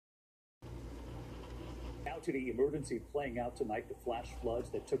tragedy emergency playing out tonight, the flash floods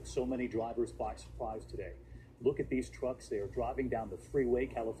that took so many drivers by surprise today. Look at these trucks. They are driving down the freeway,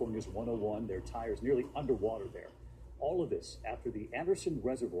 California's 101, their tires nearly underwater there. All of this after the Anderson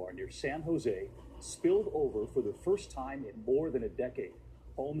Reservoir near San Jose spilled over for the first time in more than a decade.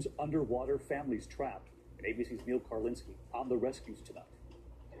 Homes underwater, families trapped. And ABC's Neil Karlinski on the rescues tonight.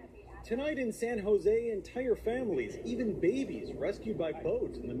 Tonight in San Jose, entire families, even babies, rescued by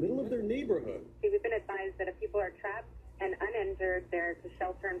boats in the middle of their neighborhood. We've been advised that if people are trapped and uninjured, they're to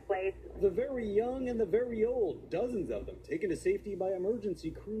shelter in place. The very young and the very old, dozens of them taken to safety by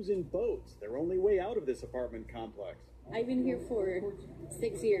emergency crews in boats, their only way out of this apartment complex. I've been here for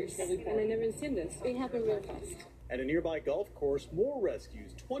 6 years, and I never seen this. It happened real fast. At a nearby golf course, more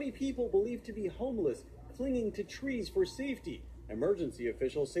rescues. 20 people believed to be homeless, clinging to trees for safety. Emergency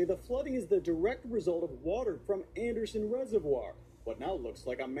officials say the flooding is the direct result of water from Anderson Reservoir, what now looks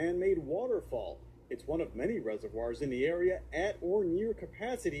like a man-made waterfall. It's one of many reservoirs in the area at or near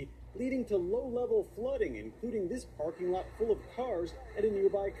capacity, leading to low-level flooding, including this parking lot full of cars at a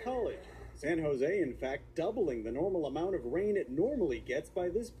nearby college. San Jose, in fact, doubling the normal amount of rain it normally gets by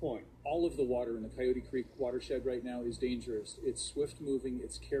this point. All of the water in the Coyote Creek watershed right now is dangerous. It's swift-moving.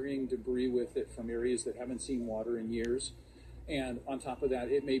 It's carrying debris with it from areas that haven't seen water in years. And on top of that,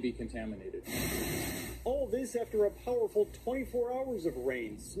 it may be contaminated. All this after a powerful 24 hours of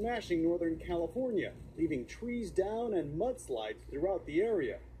rain smashing Northern California, leaving trees down and mudslides throughout the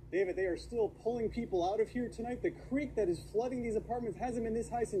area. David, they are still pulling people out of here tonight. The creek that is flooding these apartments hasn't been this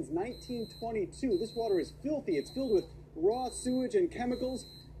high since 1922. This water is filthy. It's filled with raw sewage and chemicals.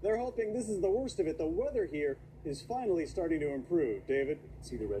 They're hoping this is the worst of it. The weather here is finally starting to improve. David?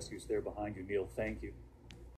 See the rescues there behind you, Neil. Thank you.